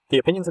The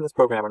opinions in this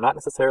program are not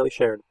necessarily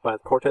shared by the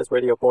Cortes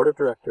Radio Board of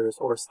Directors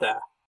or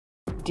staff.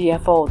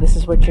 DFO, this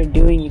is what you're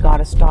doing, you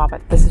gotta stop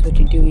it. This is what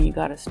you're doing, you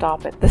gotta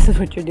stop it. This is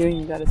what you're doing,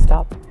 you gotta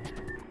stop it.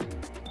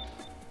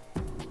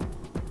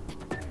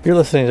 You're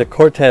listening to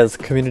Cortes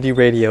Community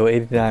Radio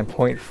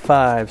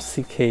 89.5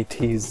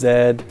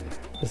 CKTZ.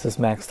 This is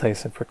Max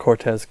Thaysen for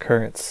Cortes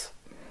Currents.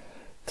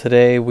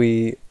 Today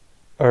we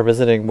are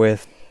visiting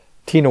with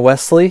Tina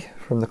Wesley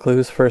from the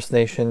Klahoose First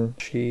Nation.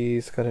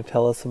 She's going to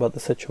tell us about the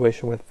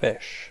situation with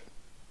fish.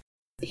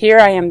 Here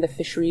I am the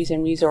Fisheries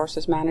and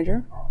Resources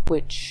Manager,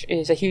 which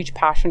is a huge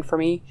passion for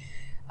me.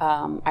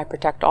 I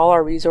protect all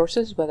our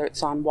resources, whether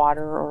it's on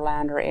water or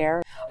land or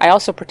air. I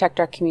also protect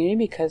our community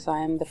because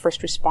I'm the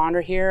first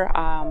responder here.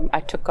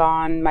 I took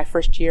on my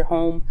first year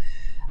home.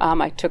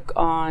 I took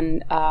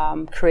on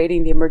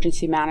creating the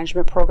emergency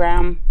management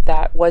program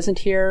that wasn't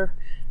here.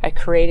 I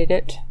created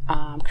it,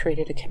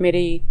 created a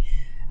committee.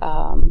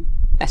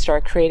 I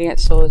started creating it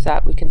so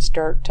that we can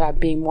start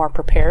being more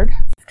prepared.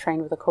 I've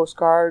trained with the Coast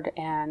Guard,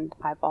 and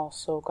I've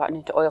also gotten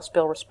into oil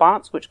spill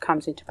response, which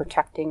comes into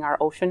protecting our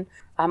ocean.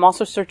 I'm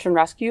also search and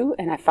rescue,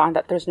 and I found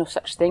that there's no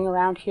such thing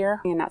around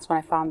here, and that's when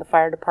I found the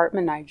fire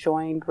department. I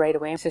joined right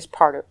away. This is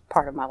part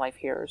of my life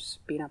here, is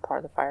being a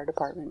part of the fire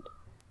department.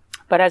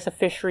 But as a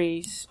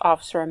fisheries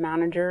officer and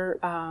manager,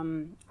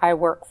 I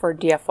work for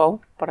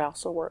DFO, but I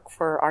also work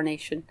for our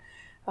nation.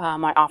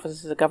 My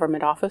office is a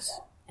government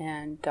office,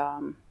 and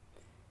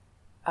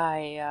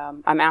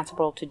I'm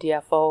answerable to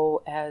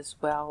DFO as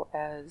well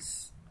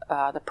as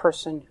the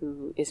person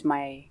who is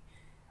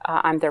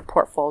I'm their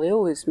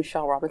portfolio, is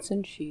Michelle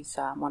Robinson. She's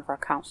one of our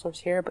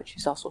counselors here, but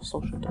she's also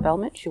social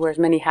development. She wears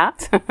many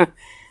hats.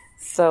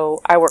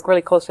 So I work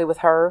really closely with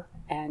her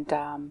and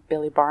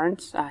Billy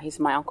Barnes. He's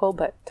my uncle,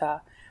 but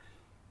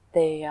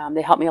they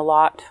help me a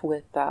lot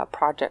with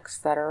projects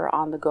that are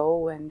on the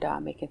go and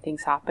making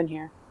things happen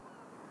here.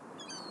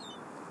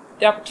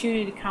 The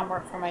opportunity to come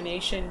work for my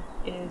nation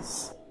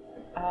is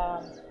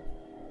the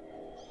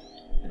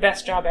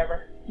best job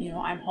ever.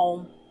 I'm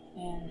home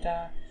and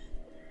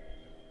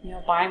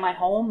buying my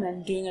home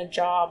and doing a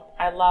job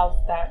I love.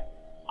 That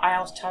I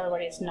always tell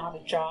everybody it's not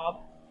a job,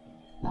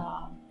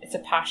 it's a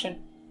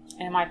passion,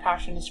 and my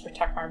passion is to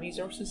protect my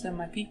resources and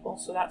my people.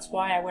 So that's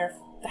why I wear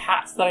the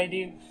hats that I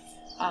do.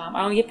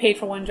 I only get paid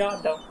for one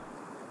job though.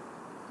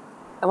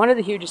 And one of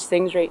the hugest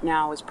things right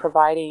now is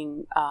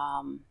providing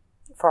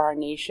for our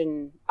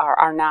nation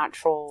our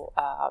natural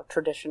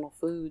traditional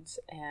foods.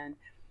 And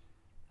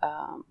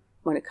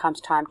when it comes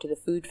time to the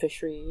food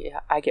fishery,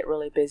 I get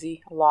really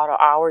busy, a lot of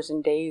hours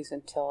and days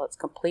until it's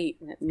complete.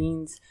 And it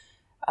means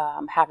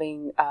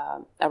having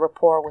a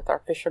rapport with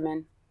our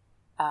fishermen.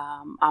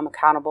 I'm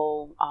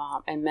accountable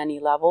in many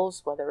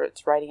levels, whether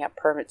it's writing up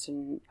permits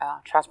and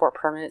transport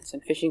permits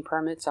and fishing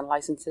permits and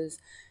licenses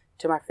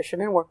to my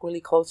fishermen. Work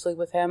really closely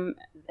with him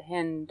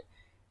and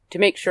to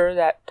make sure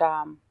that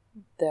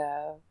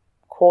the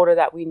quota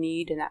that we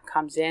need and that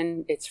comes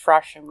in, it's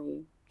fresh and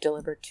we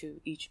deliver to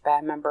each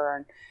band member.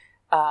 And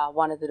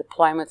one of the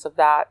deployments of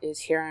that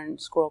is here in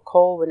Squirrel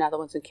Cove, another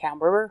one's in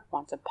Cam River,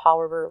 one's in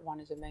Powell River, one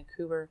is in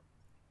Vancouver.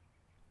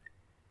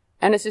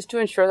 And it's just to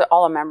ensure that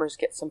all our members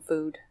get some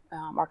food,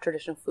 our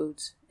traditional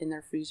foods in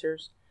their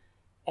freezers.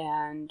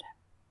 And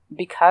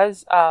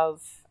because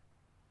of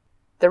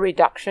the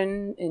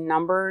reduction in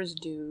numbers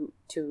due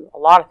to a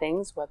lot of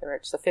things, whether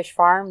it's the fish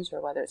farms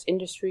or whether it's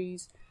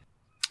industries,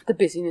 the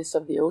busyness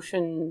of the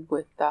ocean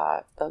with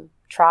the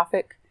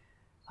traffic,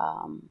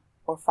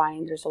 we're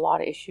finding there's a lot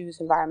of issues,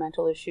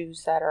 environmental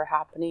issues that are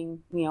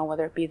happening,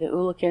 whether it be the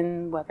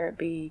oolakan, whether it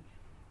be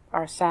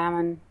our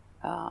salmon.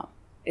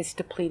 It's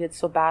depleted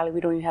so badly.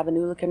 We don't even have an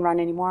oolakan run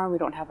anymore. We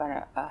don't have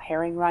a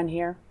herring run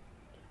here.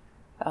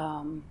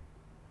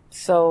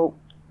 So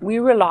we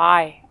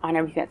rely on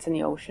everything that's in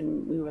the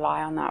ocean. We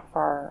rely on that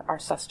for our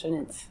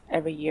sustenance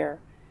every year.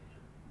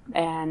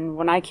 And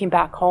when I came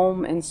back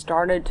home and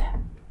started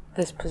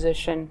this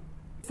position,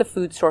 the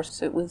food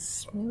source, it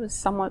was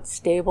somewhat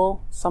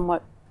stable,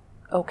 somewhat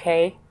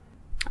okay.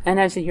 And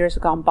as the years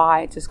have gone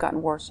by, it's just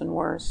gotten worse and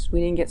worse.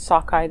 We didn't get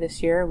sockeye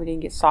this year. We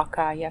didn't get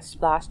sockeye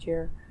last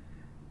year.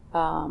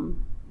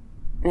 And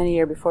a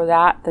year before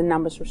that, the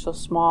numbers were so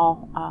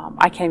small.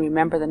 I can't even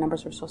remember, the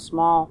numbers were so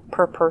small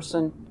per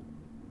person.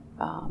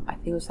 I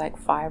think it was like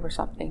 5 or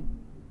something.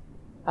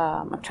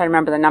 I'm trying to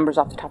remember the numbers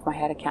off the top of my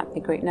head. I can't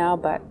think right now,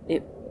 but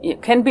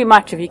it can be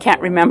much if you can't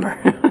remember.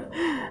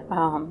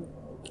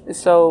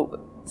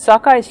 So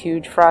sockeye is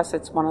huge for us.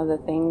 It's one of the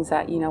things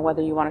that,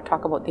 whether you want to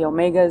talk about the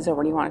omegas or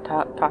whether you want to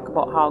talk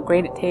about how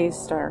great it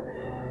tastes, or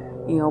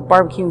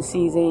barbecue and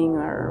seasoning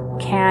or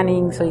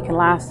canning so you can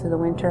last through the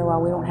winter.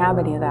 Well, we don't have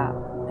any of that,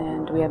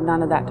 and we have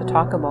none of that to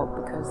talk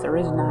about because there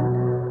is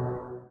none.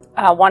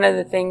 One of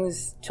the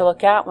things to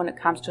look at when it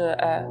comes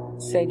to,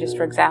 say, just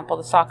for example,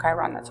 the sockeye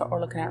run, that's what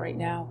we're looking at right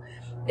now,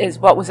 is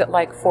what was it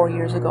like 4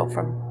 years ago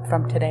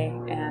from today.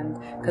 And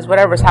because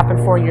whatever's happened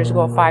 4 years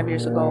ago, 5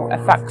 years ago,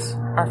 affects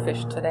our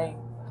fish today.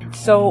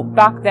 So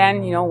back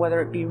then,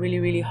 whether it be really,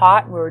 really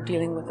hot, we were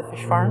dealing with the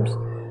fish farms.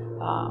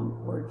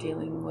 We're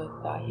dealing with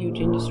huge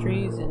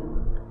industries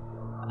and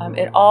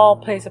It all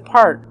plays a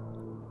part.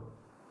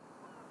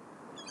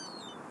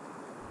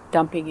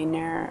 Dumping in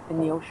there in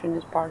the ocean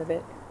is part of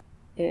it.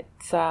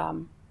 It's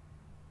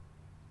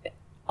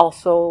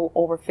also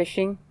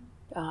overfishing,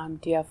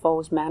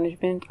 DFO's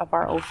management of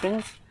our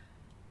oceans.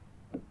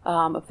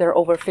 If they're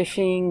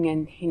overfishing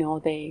and,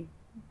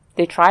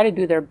 they try to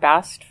do their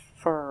best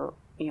for,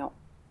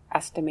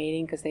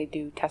 estimating, because they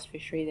do test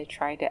fishery, they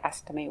try to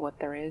estimate what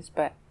there is,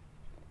 but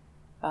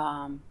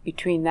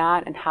between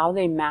that and how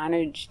they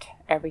managed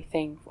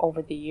everything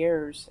over the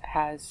years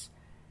has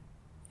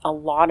a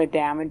lot of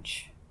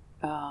damage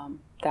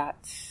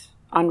that's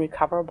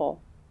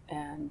unrecoverable.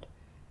 And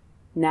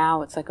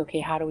now it's like, okay,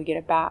 how do we get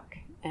it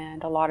back?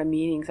 And a lot of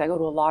meetings. I go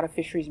to a lot of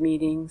fisheries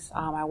meetings.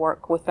 I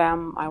work with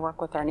them. I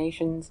work with our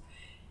nations.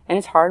 And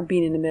it's hard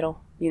being in the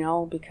middle,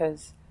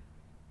 because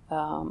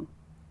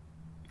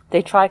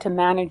they try to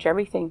manage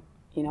everything,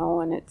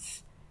 and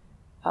it's,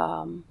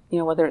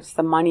 whether it's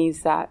the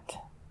monies that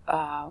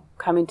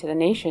come into the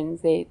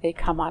nations, they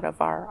come out of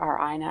our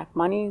INAC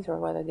monies, or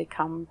whether they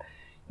come,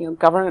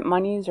 government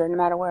monies, or no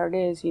matter where it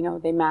is,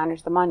 they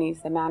manage the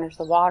monies, they manage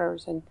the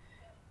waters, and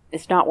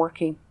it's not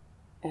working.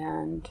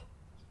 And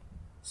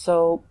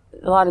so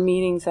a lot of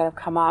meetings that have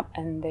come up,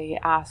 and they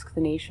ask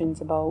the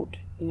nations about,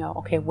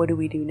 okay, what do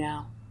we do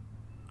now?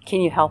 Can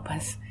you help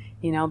us?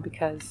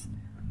 Because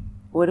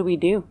what do we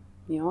do?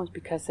 It's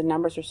because the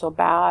numbers are so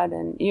bad.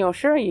 And,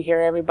 sure, you hear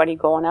everybody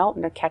going out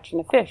and they're catching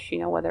a fish,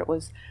 whether it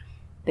was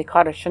they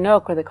caught a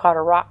Chinook or they caught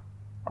a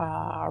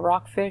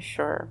rockfish,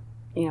 or,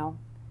 and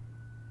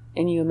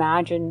you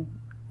imagine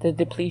the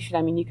depletion.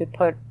 I mean, you could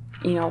put,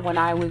 when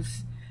I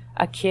was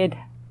a kid,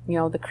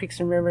 the creeks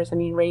and rivers,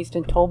 raised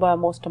in Toba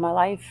most of my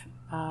life.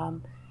 My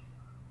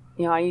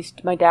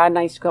dad and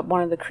I used to go up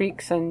one of the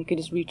creeks, and you could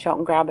just reach out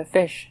and grab a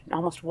fish and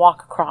almost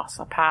walk across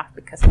a path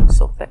because it was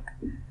so thick.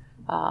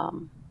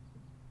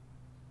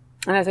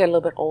 And as I get a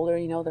little bit older,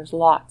 there's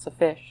lots of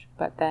fish.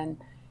 But then,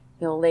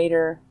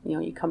 later,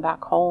 you come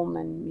back home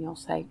and,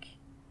 it's like,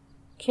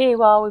 okay,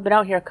 well, we've been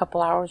out here a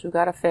couple hours. We've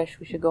got a fish.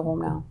 We should go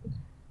home now.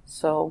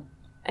 So,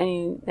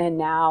 and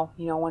now,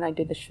 when I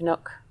did the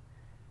Chinook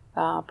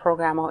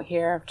program out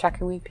here,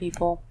 checking with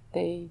people,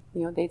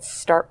 they'd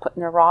start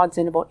putting their rods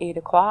in about 8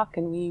 o'clock,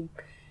 and we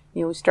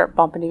start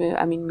bumping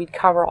in. We'd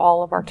cover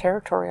all of our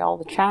territory, all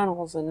the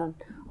channels, and all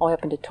the way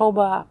up into Toba,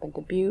 up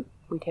into Butte.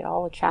 We'd hit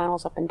all the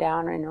channels up and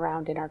down and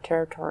around in our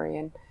territory.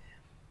 And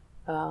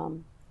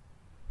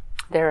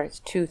there it's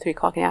 2, 3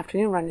 o'clock in the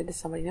afternoon, run into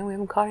somebody, no, we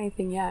haven't caught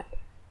anything yet.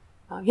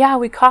 Yeah,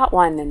 we caught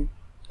one, and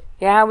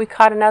yeah, we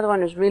caught another one.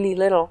 It was really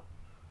little,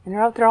 and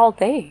they're out there all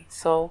day.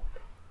 So,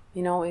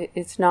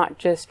 it's not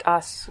just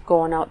us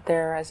going out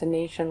there as a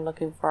nation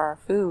looking for our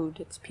food.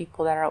 It's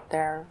people that are out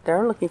there,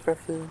 they're looking for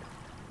food.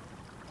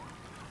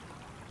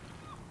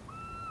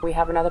 We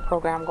have another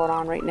program going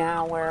on right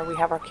now where we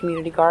have our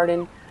community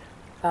garden.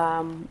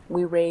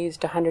 We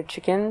raised 100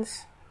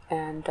 chickens,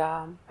 and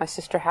my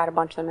sister had a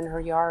bunch of them in her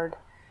yard.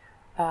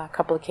 A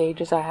couple of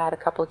cages. I had a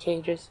couple of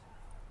cages,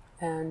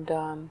 and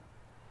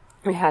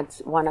we had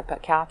one up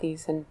at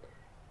Kathy's, and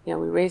we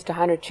raised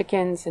 100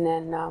 chickens, and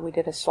then we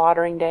did a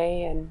slaughtering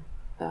day, and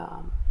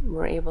we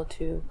were able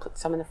to put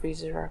some in the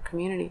freezer of our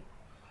community.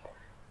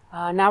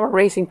 Now we're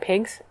raising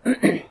pigs,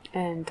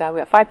 and we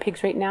have 5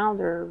 pigs right now.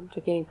 They're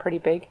getting pretty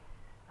big.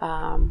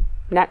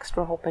 Next,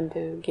 we're hoping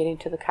to get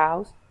into the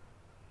cows.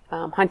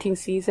 Hunting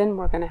season,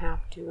 we're going to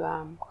have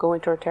to go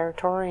into our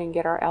territory and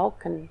get our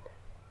elk and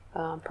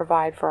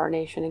provide for our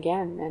nation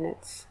again. And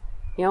it's,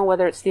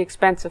 whether it's the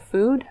expense of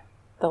food,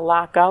 the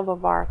lack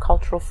of our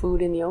cultural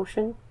food in the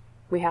ocean,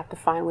 we have to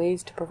find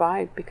ways to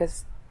provide,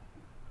 because,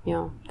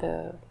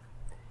 the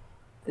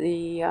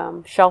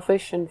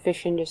shellfish and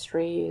fish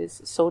industry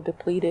is so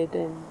depleted.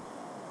 And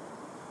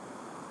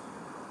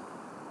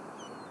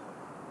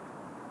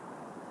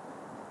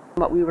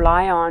what we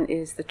rely on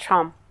is the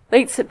chum.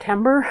 Late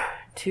September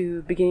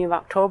to beginning of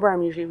October,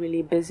 I'm usually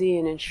really busy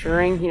and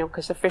ensuring,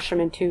 because the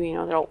fishermen too,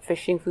 they're out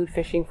fishing, food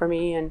fishing for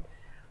me, and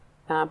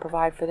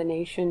provide for the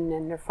nation,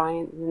 and they're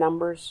finding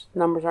numbers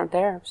aren't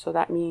there. So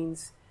that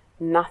means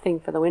nothing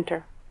for the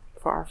winter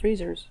for our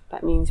freezers.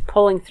 That means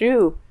pulling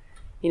through,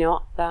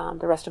 the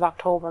rest of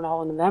October and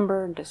all of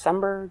November and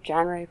December,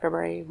 January,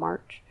 February,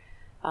 March.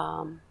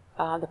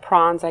 The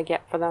prawns I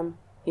get for them,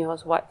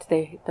 is what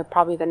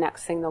probably the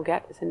next thing they'll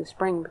get is in the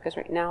spring, because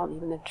right now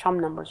even the chum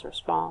numbers are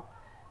small.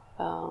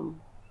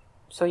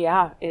 So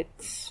yeah,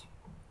 it's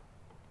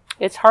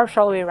harsh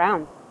all the way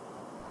around.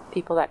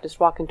 People that just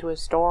walk into a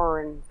store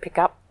and pick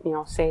up,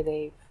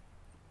 say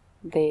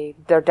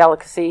their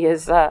delicacy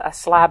is a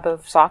slab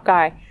of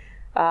sockeye.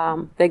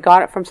 They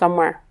got it from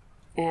somewhere,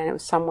 and it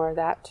was somewhere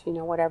that,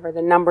 whatever,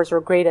 the numbers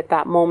were great at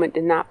that moment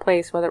in that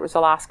place, whether it was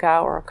Alaska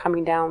or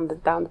coming down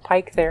the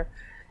pike there.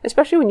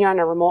 Especially when you're on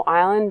a remote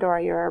island or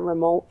you're a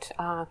remote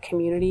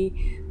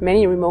community,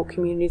 many remote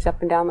communities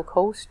up and down the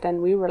coast,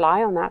 and we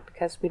rely on that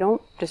because we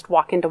don't just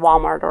walk into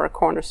Walmart or a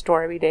corner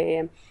store every day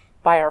and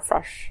buy our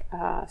fresh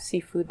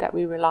seafood that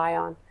we rely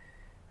on.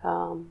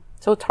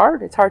 So it's hard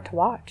to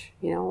watch,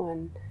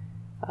 and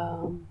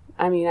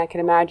I mean, I can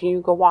imagine you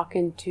go walk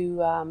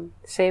into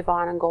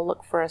Save-On and go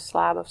look for a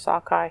slab of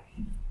sockeye.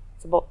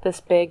 It's about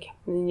this big,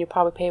 and then you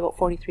probably pay about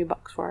 $43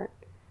 for it.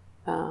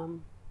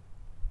 And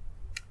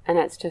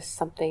that's just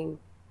something,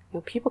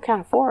 people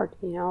can't afford,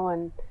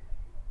 and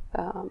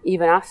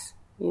even us,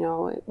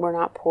 we're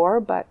not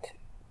poor, but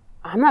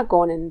I'm not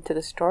going into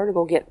the store to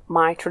go get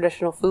my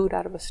traditional food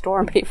out of a store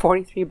and pay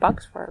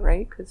 $43 for it,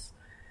 right? Because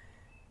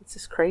it's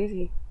just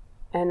crazy.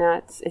 And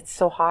it's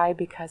so high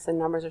because the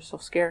numbers are so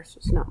scarce.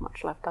 There's not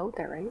much left out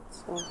there, right?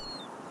 So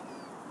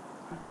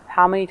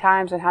how many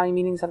times and how many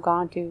meetings I've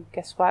gone to,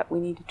 guess what? We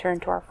need to turn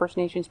to our First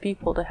Nations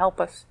people to help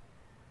us.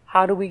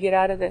 How do we get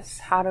out of this?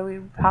 How do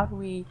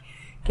we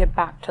get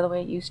back to the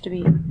way it used to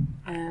be?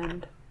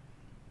 And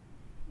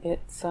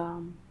it's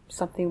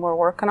something we're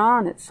working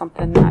on. It's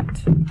something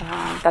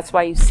that's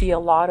why you see a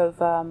lot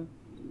of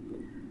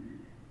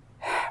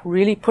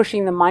really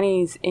pushing the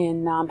monies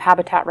in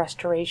habitat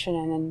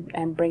restoration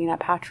and bringing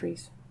up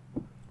hatcheries.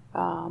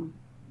 And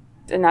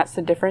that's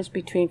the difference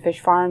between fish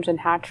farms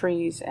and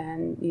hatcheries,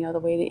 and the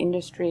way the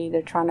industry,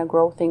 they're trying to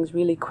grow things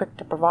really quick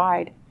to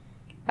provide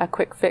a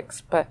quick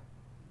fix, but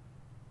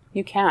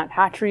you can't.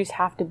 Hatcheries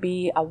have to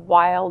be a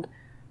wild,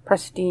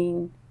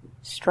 pristine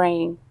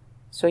strain,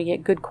 so you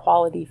get good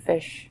quality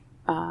fish.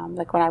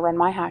 Like when I run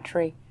my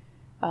hatchery,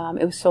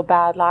 it was so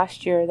bad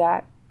last year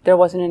that there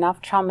wasn't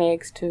enough chum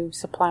eggs to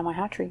supply my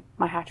hatchery.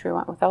 My hatchery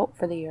went without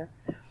for the year.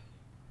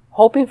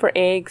 Hoping for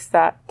eggs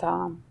that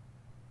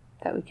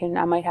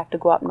I might have to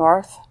go up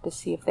north to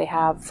see if they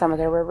have, some of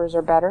their rivers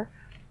are better.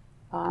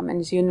 And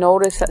as you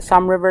notice that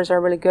some rivers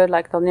are really good,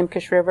 like the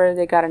Nimkish River,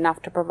 they got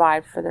enough to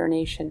provide for their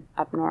nation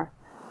up north.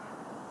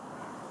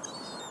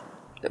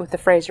 With the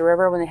Fraser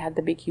River, when they had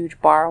the big huge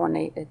bar,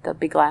 the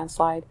big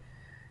landslide,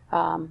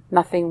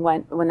 nothing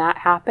went. When that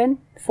happened,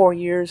 4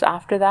 years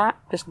after that,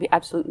 just be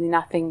absolutely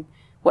nothing.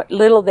 What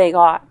little they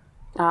got,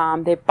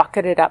 they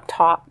bucketed up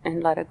top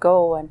and let it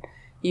go, and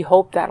you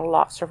hope that a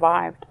lot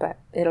survived, but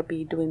it'll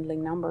be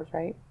dwindling numbers,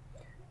 right?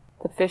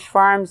 The fish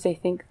farms, they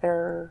think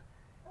they're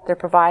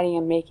providing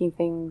and making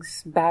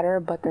things better,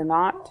 but they're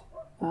not.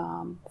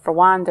 For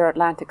one, they're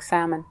Atlantic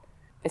salmon.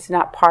 It's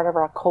not part of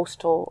our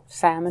coastal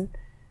salmon.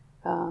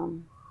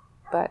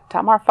 But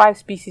our 5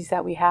 species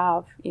that we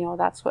have,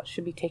 that's what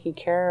should be taken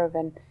care of.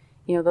 And,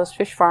 those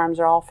fish farms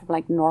are all from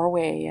like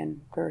Norway,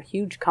 and they're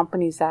huge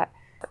companies that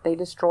they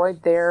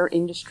destroyed their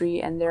industry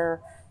and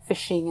their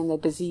fishing and the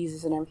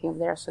diseases and everything over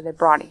there. So they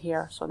brought it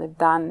here. So they've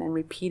done and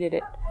repeated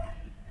it.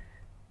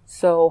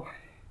 So,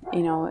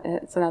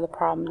 it's another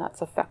problem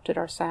that's affected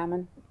our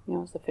salmon,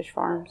 is the fish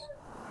farms.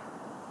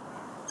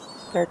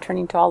 They're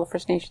turning to all the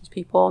First Nations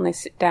people, and they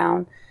sit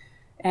down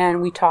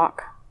and we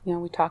talk.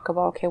 We talk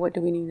about, okay, what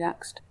do we do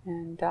next?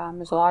 And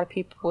there's a lot of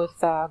people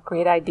with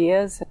great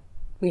ideas.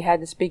 We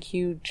had this big,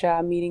 huge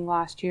meeting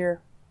last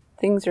year.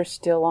 Things are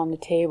still on the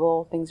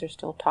table. Things are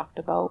still talked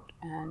about.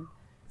 And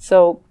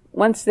so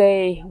once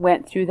they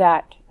went through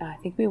that, I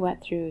think we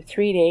went through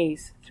 3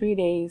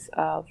 days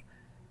of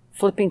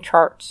flipping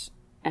charts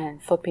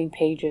and flipping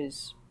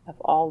pages of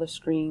all the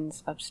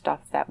screens of stuff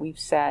that we've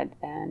said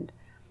and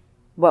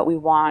what we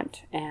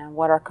want and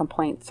what our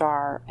complaints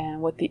are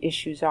and what the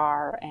issues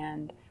are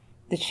and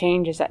the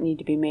changes that need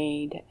to be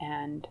made.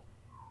 And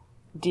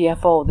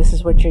DFO, this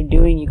is what you're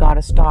doing, you got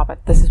to stop it.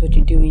 This is what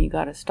you're doing, you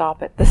got to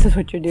stop it. This is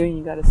what you're doing,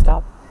 you got to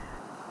stop it.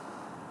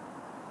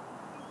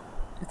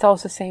 It's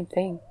always the same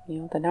thing.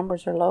 The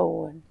numbers are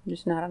low and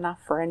there's not enough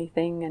for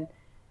anything. And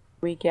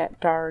we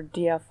get our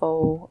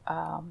DFO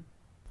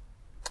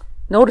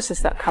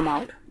notices that come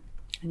out,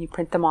 and you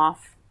print them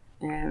off,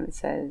 and it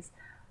says,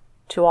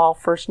 to all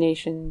First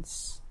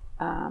Nations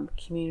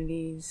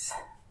communities,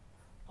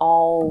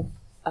 all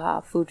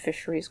food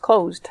fisheries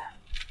closed.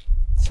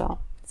 So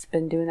it's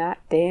been doing that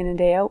day in and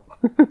day out.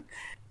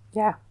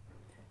 Yeah,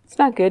 it's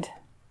not good.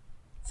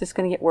 It's just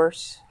going to get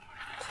worse.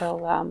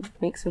 So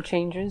make some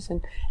changes,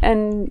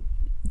 and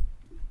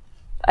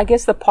I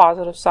guess the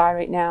positive side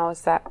right now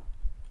is that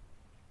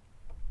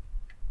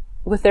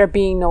with there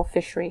being no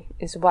fishery,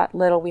 is what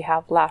little we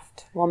have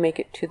left will make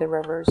it to the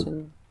rivers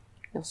and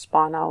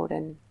spawn out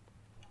and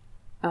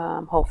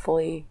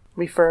hopefully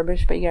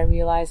refurbish. But you gotta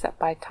realize that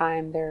by the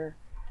time they're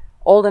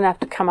old enough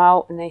to come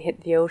out and they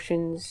hit the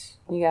oceans,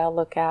 you gotta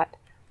look at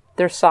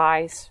their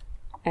size,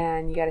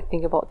 and you gotta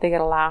think about, they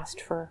gotta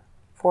last for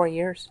 4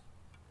 years.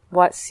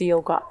 What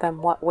seal got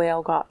them? What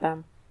whale got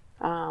them?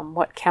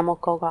 What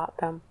chemical got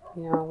them?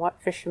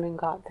 What fisherman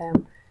got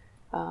them?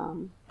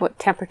 What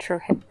temperature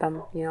hit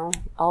them?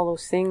 All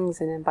those things.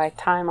 And then by the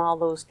time all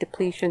those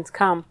depletions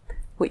come,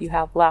 what you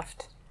have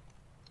left,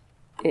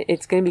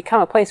 it's going to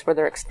become a place where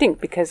they're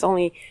extinct, because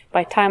only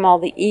by the time all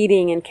the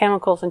eating and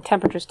chemicals and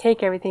temperatures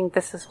take everything,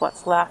 this is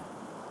what's left.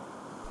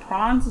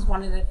 Prawns is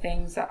one of the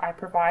things that I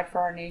provide for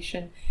our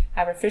nation. I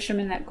have a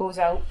fisherman that goes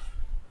out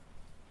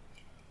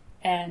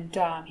and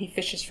he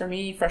fishes for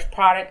me, fresh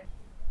product.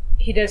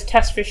 He does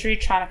test fishery,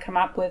 trying to come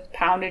up with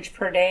poundage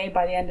per day.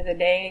 By the end of the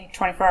day,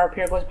 24-hour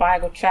period goes by, I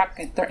go check,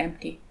 and they're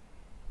empty.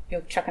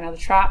 He'll check another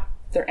trap,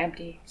 they're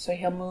empty. So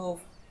he'll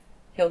move,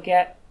 he'll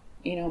get,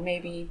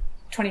 maybe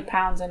 20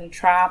 pounds in a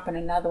trap, and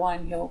another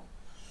one he'll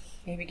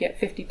maybe get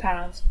 50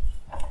 pounds.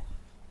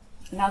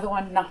 Another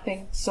one,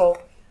 nothing.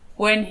 So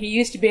when he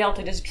used to be able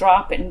to just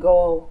drop it and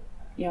go,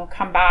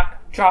 come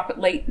back, drop it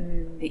late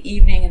in the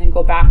evening and then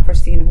go back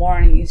first thing in the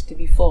morning, he used to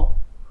be full.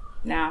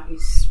 Now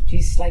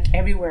he's like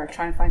everywhere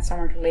trying to find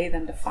somewhere to lay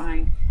them to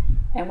find.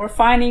 And we're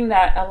finding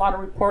that a lot of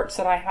reports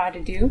that I had to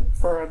do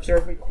for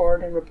observe,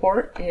 record, and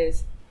report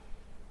is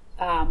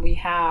we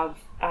have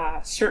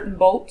certain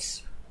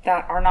boats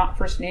that are not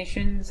First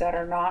Nations, that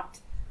are not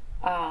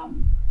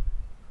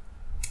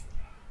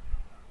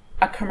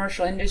a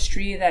commercial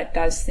industry that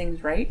does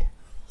things right.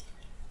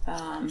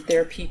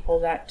 There are people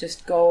that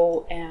just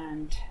go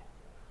and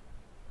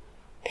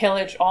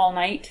pillage all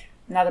night.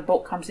 Another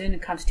boat comes in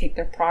and comes take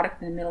their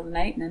product in the middle of the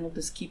night, and then they'll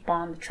just keep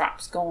on the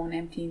traps going,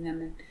 emptying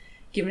them and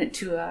giving it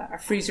to a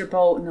freezer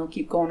boat, and they'll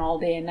keep going all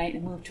day and night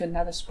and move to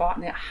another spot.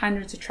 And they got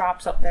hundreds of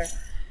traps up there,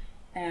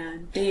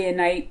 and day and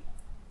night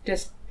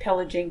just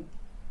pillaging.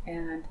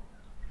 And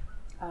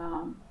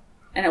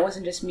it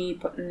wasn't just me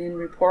putting in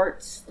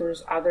reports.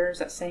 There's others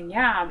that saying,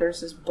 yeah,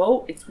 there's this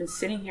boat. It's been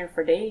sitting here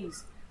for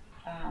days.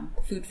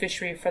 The food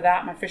fishery for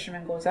that, my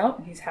fisherman goes out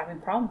and he's having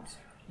problems.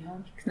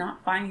 He's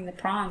not finding the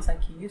prawns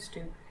like he used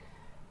to.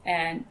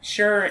 And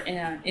sure,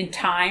 in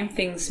time,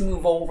 things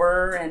move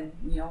over, and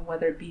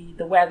whether it be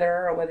the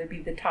weather or whether it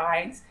be the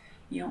tides,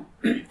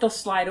 they'll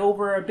slide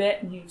over a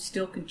bit, and you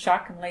still can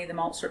chuck and lay them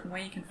out a certain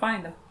way. You can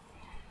find them,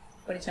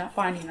 but he's not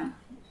finding them.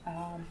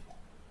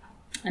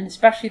 And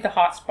especially the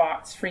hot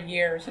spots for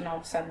years, and all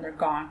of a sudden they're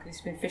gone because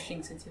he's been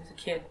fishing since he was a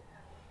kid.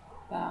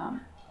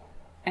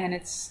 And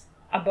it's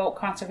about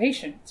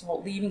conservation. It's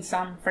about leaving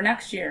some for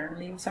next year and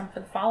leaving some for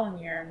the following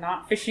year, and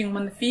not fishing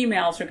when the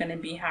females are going to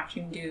be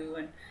hatching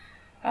due.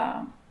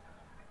 And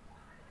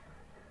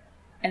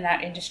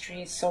that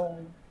industry is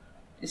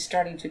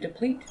starting to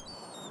deplete.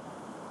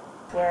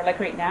 Where like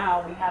right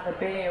now we have a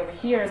bay over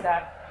here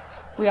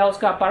that we always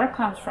got butter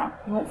clams from.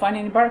 You won't find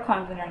any butter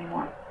clams in there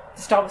anymore.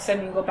 Just all of a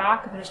sudden you go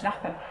back and there's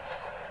nothing.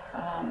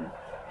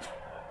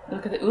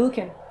 Look at the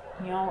ulican.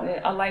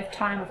 A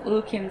lifetime of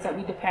ulicans that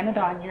we depended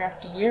on year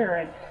after year,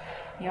 and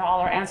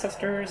all our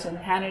ancestors, and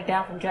handed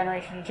down from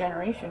generation to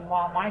generation.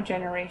 While my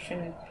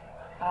generation,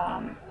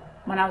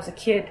 when I was a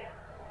kid,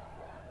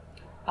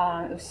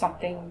 it was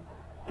something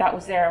that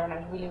was there when I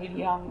was really, really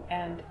young,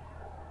 and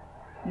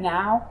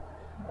now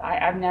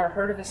I've never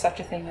heard of such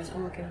a thing as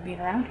ulican being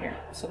around here.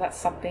 So that's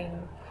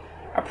something,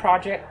 a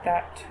project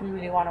that we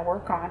really want to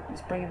work on,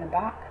 is bringing them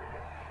back.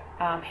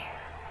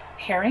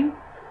 Herring,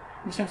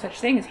 there's no such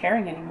thing as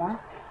herring anymore.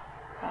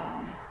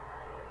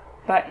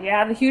 But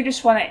yeah, the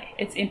hugest one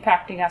it's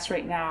impacting us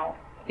right now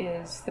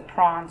is the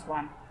prawns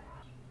one.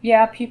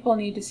 Yeah, people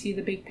need to see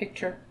the big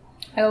picture.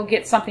 I go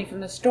get something from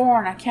the store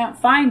and I can't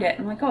find it.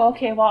 I'm like, oh,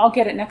 okay, well, I'll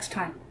get it next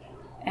time.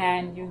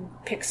 And you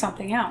pick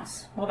something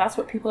else. Well, that's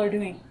what people are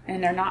doing,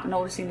 and they're not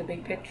noticing the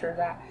big picture.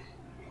 That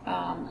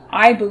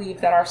I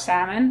believe that our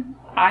salmon,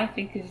 I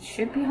think it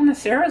should be on the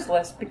Sarah's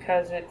list,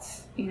 because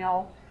it's,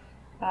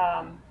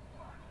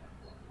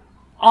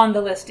 on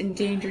the list,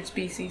 endangered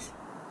species.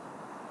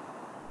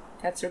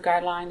 That's their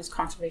guideline, is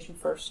conservation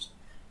first.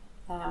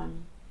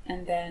 And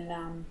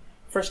then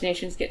First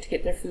Nations get to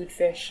get their food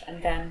fish,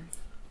 and then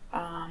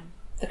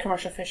the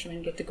commercial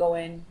fishermen get to go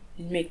in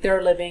and make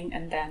their living,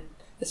 and then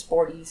the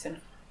sporties and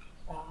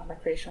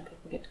recreational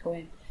people get to go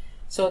in.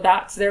 So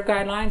that's their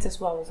guidelines as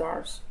well as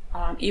ours.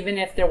 Even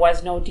if there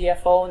was no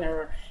DFO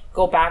and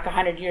go back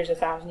 100 years,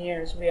 1,000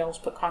 years, we always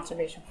put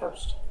conservation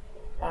first.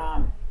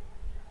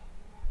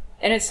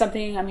 And it's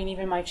something,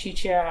 even my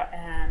chicha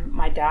and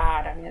my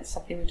dad, it's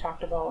something we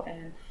talked about,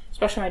 and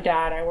especially my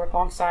dad, I work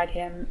alongside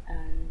him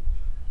and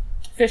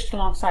fished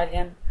alongside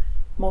him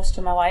most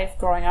of my life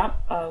growing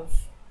up,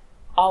 of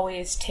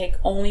always take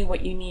only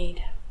what you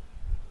need.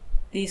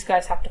 These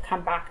guys have to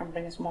come back and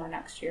bring us more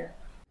next year.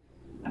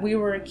 We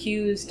were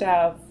accused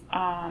of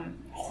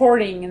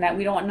hoarding, and that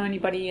we don't want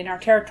anybody in our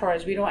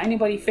territories. We don't want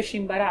anybody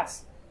fishing but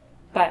us.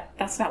 But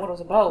that's not what it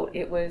was about.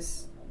 It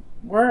was,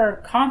 we're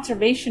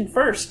conservation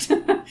first.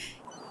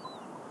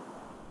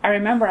 I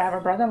remember I have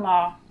a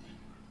brother-in-law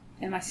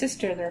and my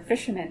sister, they're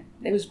fishermen.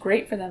 It was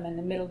great for them in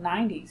the middle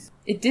 90s.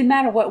 It didn't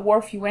matter what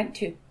wharf you went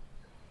to.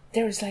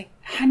 There was like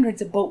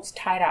hundreds of boats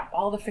tied up,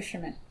 all the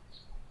fishermen.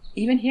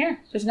 Even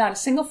here, there's not a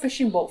single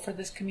fishing boat for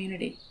this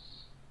community,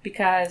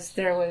 because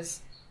there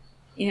was,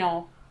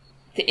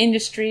 the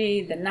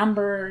industry, the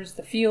numbers,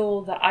 the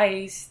fuel, the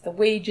ice, the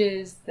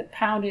wages, the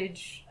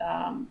poundage,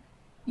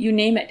 you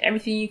name it,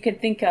 everything you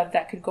could think of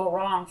that could go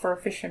wrong for a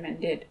fisherman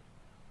did.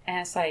 And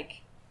it's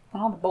like,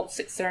 well, the boat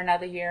sits there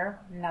another year.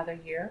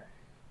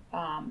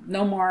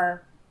 No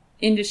more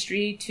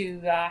industry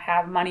to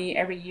have money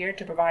every year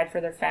to provide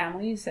for their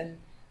families, and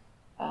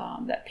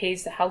that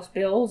pays the house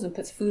bills and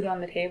puts food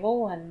on the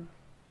table. And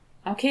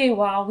okay,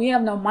 well, we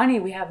have no money,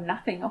 we have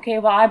nothing. Okay,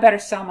 well, I better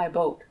sell my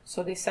boat.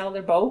 So they sell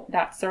their boat.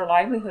 That's their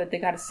livelihood. They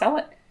got to sell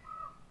it,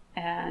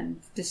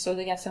 and just so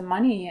they get some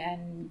money.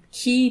 And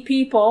key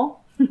people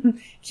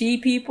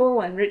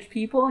and rich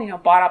people,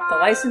 bought up the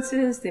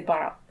licenses. They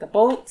bought up the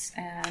boats,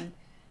 and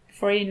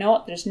before you know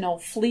it, there's no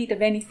fleet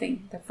of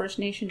anything. The First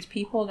Nations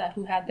people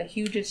who had the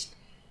hugest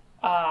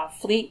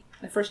fleet,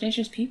 the First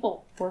Nations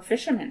people were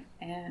fishermen,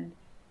 and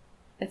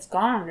it's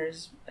gone.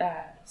 There's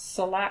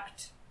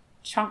select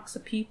chunks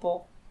of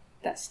people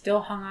that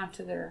still hung on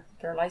to their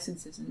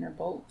licenses and their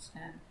boats,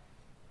 and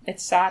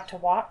it's sad to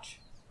watch.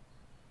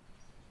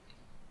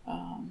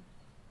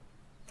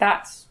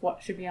 That's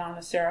what should be on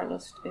the SARA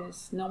list,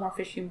 is no more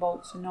fishing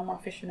boats and no more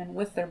fishermen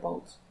with their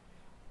boats.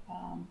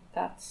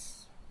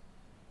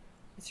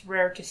 It's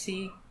rare to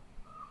see.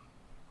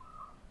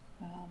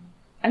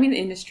 I mean, the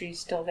industry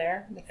is still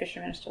there, the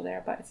fishermen are still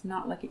there, but it's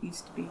not like it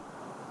used to be.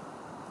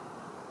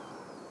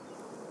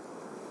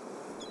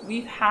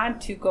 We've had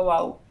to go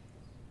out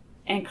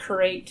and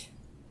create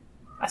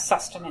a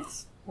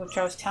sustenance, which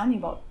I was telling you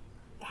about.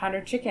 The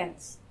 100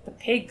 chickens, the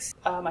pigs.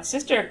 My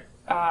sister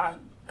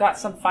got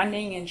some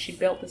funding and she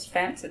built this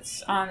fence.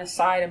 It's on the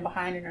side and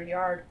behind in her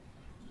yard.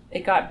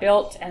 It got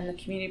built and the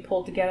community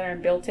pulled together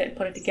and built it and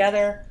put it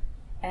together.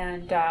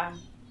 And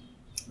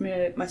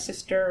my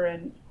sister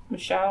and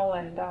Michelle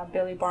and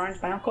Billy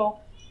Barnes, my uncle,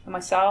 and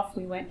myself,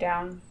 we went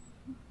down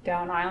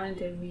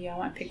island and we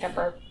went and picked up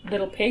our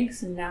little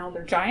pigs, and now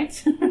they're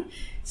giants.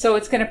 So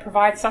it's going to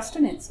provide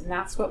sustenance, and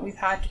that's what we've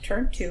had to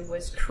turn to,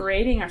 was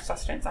creating our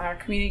sustenance. Our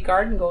community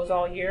garden goes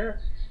all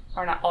year,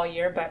 or not all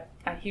year, but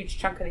a huge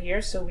chunk of the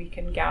year, so we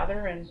can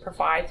gather and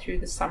provide through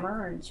the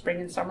summer and spring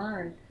and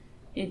summer and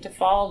into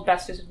fall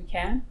best as we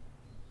can.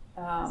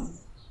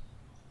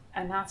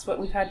 And that's what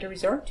we've had to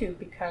resort to,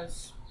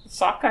 because the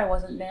sockeye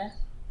wasn't there,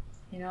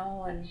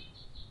 and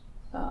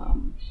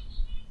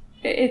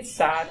it's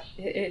sad.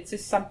 It's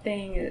just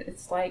something,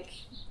 it's like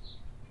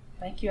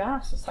you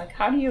asked, it's like,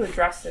 how do you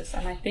address this?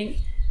 And I think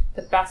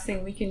the best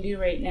thing we can do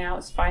right now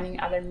is finding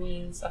other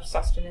means of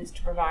sustenance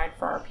to provide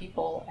for our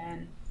people,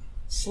 and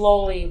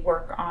slowly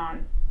work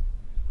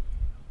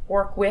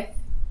with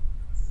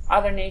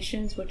other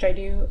nations, which I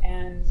do,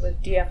 and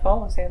with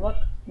DFO, and say, look,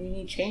 we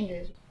need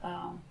changes.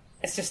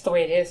 It's just the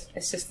way it is.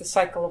 It's just the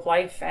cycle of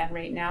life, and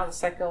right now the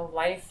cycle of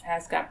life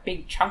has got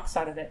big chunks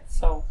out of it,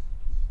 so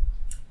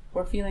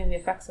we're feeling the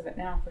effects of it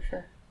now, for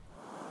sure.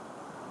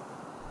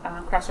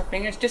 Cross our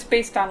fingers, just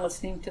based on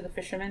listening to the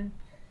fishermen.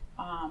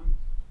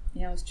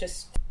 It's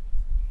just,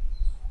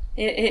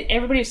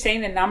 everybody's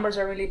saying the numbers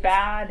are really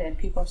bad, and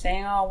people are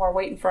saying, oh, we're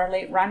waiting for our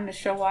late run to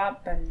show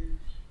up, and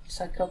it's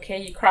like, okay,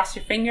 you cross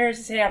your fingers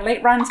and say, our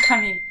late run's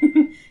coming.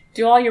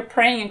 Do all your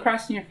praying and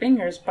crossing your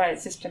fingers, but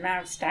it's just a matter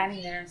of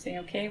standing there and saying,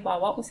 okay, well,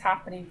 what was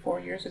happening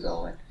 4 years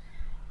ago? And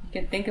you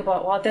can think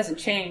about, well, it doesn't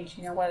change.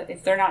 Well,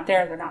 if they're not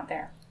there, they're not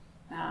there.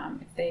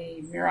 If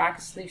they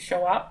miraculously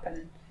show up,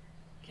 and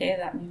okay,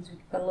 that means we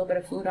can put a little bit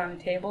of food on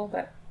the table,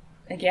 but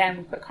again,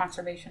 we put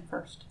conservation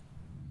first.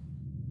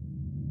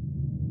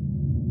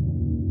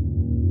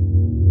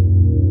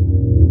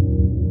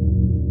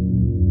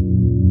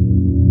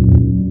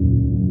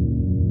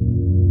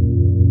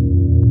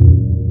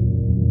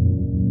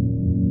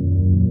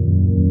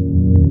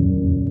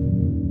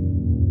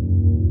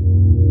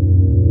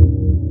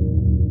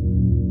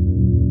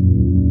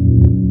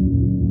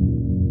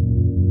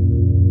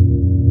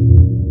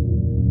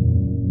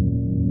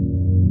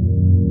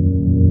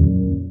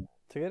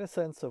 To get a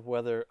sense of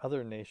whether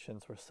other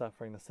nations were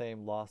suffering the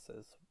same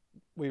losses,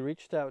 we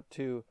reached out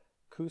to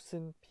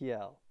Koosin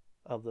Pielle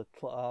of the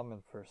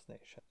Tla'amin First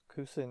Nation.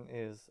 Koosin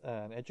is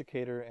an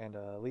educator and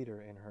a leader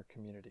in her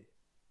community.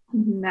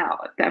 No,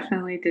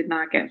 definitely did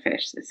not get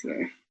fish this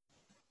year.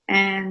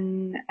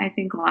 And I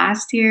think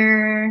last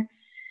year,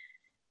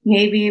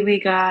 maybe we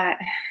got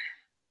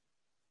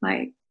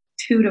like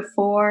 2 to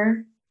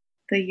 4.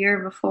 The year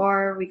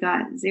before, we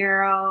got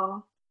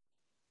 0.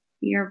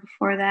 The year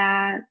before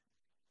that,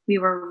 we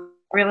were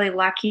really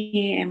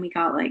lucky and we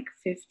got like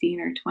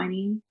 15 or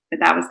 20. But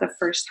that was the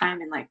first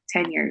time in like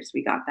 10 years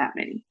we got that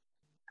many.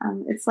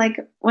 It's like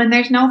when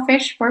there's no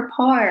fish, we're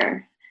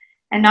poor.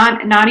 And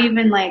not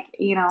even like,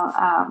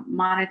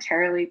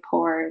 monetarily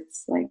poor.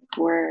 It's like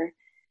we're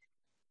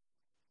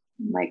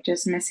like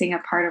just missing a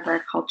part of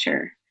our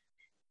culture.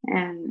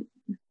 And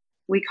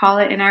we call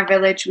it, in our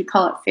village, we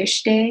call it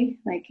Fish Day,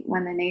 like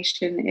when the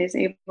nation is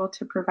able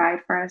to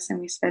provide for us and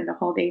we spend a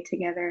whole day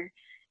together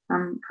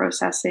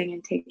processing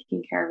and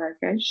taking care of our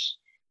fish.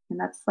 And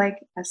that's like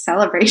a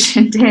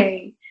celebration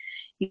day,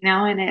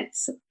 and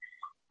it's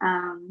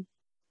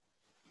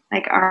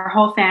like our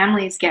whole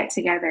families get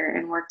together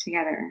and work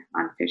together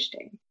on Fish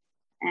Day.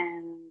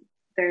 And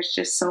there's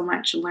just so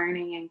much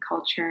learning and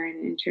culture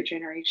and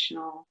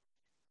intergenerational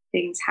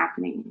things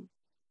happening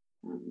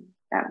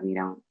that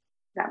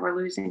we're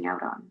losing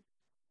out on.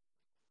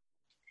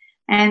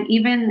 And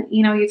even,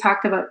 you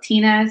talked about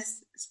Tina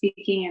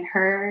speaking in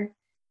her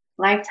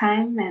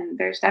lifetime, and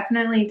there's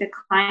definitely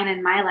decline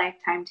in my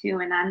lifetime too,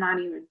 and I'm not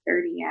even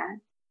 30 yet.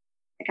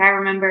 Like I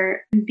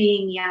remember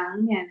being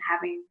young and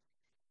having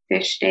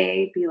Fish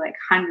Day be like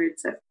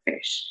hundreds of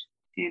fish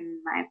in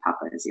my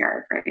papa's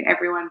yard, right?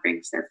 Everyone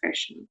brings their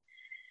fish and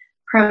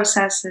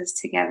processes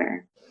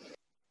together.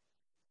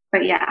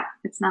 But yeah,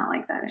 it's not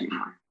like that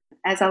anymore.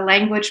 As a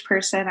language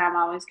person, I'm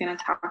always going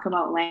to talk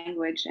about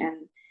language,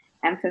 and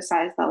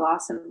emphasize the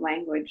loss of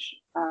language,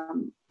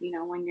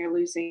 when you're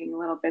losing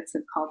little bits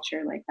of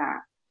culture like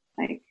that.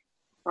 Like,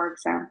 for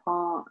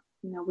example,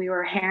 we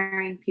were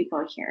herring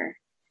people here,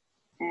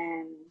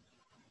 and,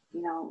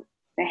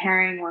 the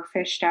herring were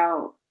fished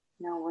out,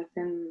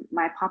 within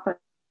my papa's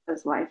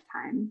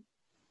lifetime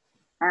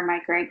or my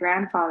great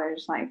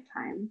grandfather's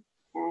lifetime.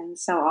 And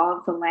so all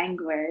of the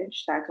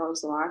language that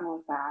goes along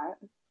with that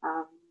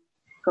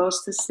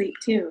goes to sleep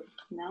too,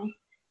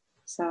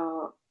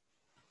 So,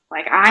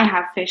 like, I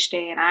have fish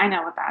day and I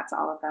know what that's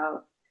all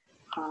about.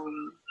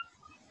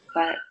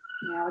 But,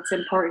 it's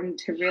important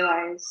to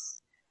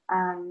realize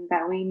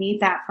that we need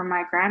that for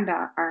my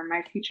granddaughter or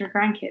my future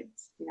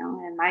grandkids,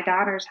 and my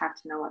daughters have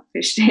to know what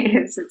fish day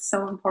is. It's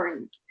so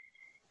important.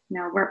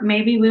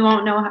 Maybe we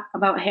won't know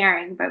about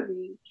herring, but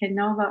we can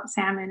know about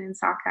salmon and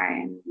sockeye,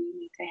 and we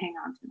need to hang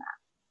on to that.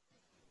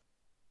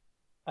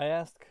 I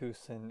asked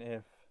Koosin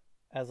if,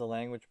 as a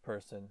language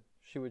person,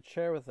 she would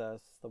share with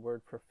us the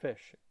word for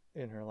fish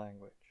in her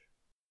language.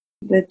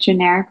 The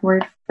generic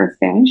word for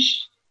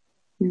fish,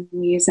 and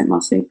we use it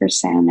mostly for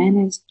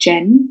salmon, is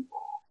jen.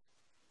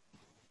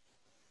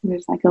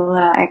 There's like a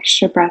little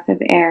extra breath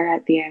of air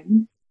at the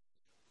end.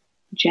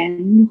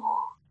 Jen.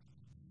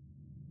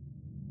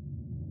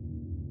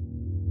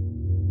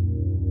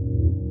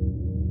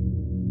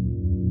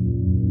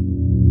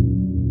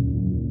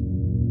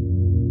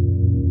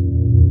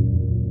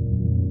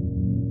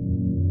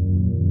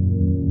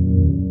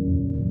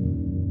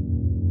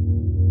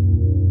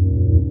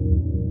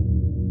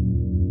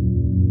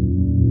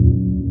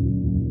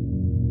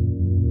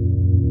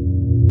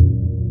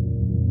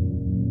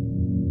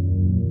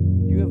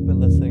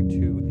 Listening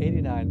to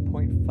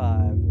 89.5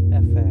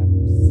 FM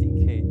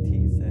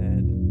CKTZ,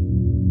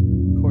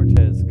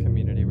 Cortes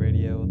Community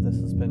Radio.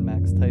 This has been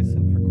Max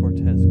Thaysen for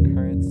Cortes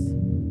Currents.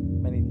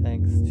 Many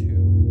thanks to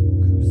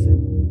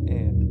Koosin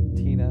and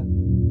Tina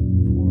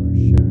for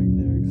sharing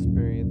their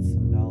experience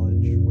and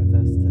knowledge with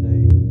us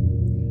today.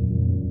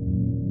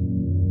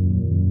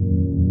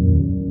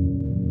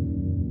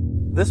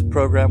 This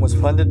program was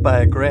funded by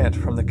a grant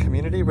from the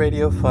Community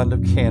Radio Fund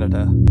of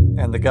Canada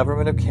and the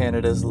Government of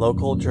Canada's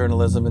Local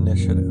Journalism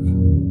Initiative.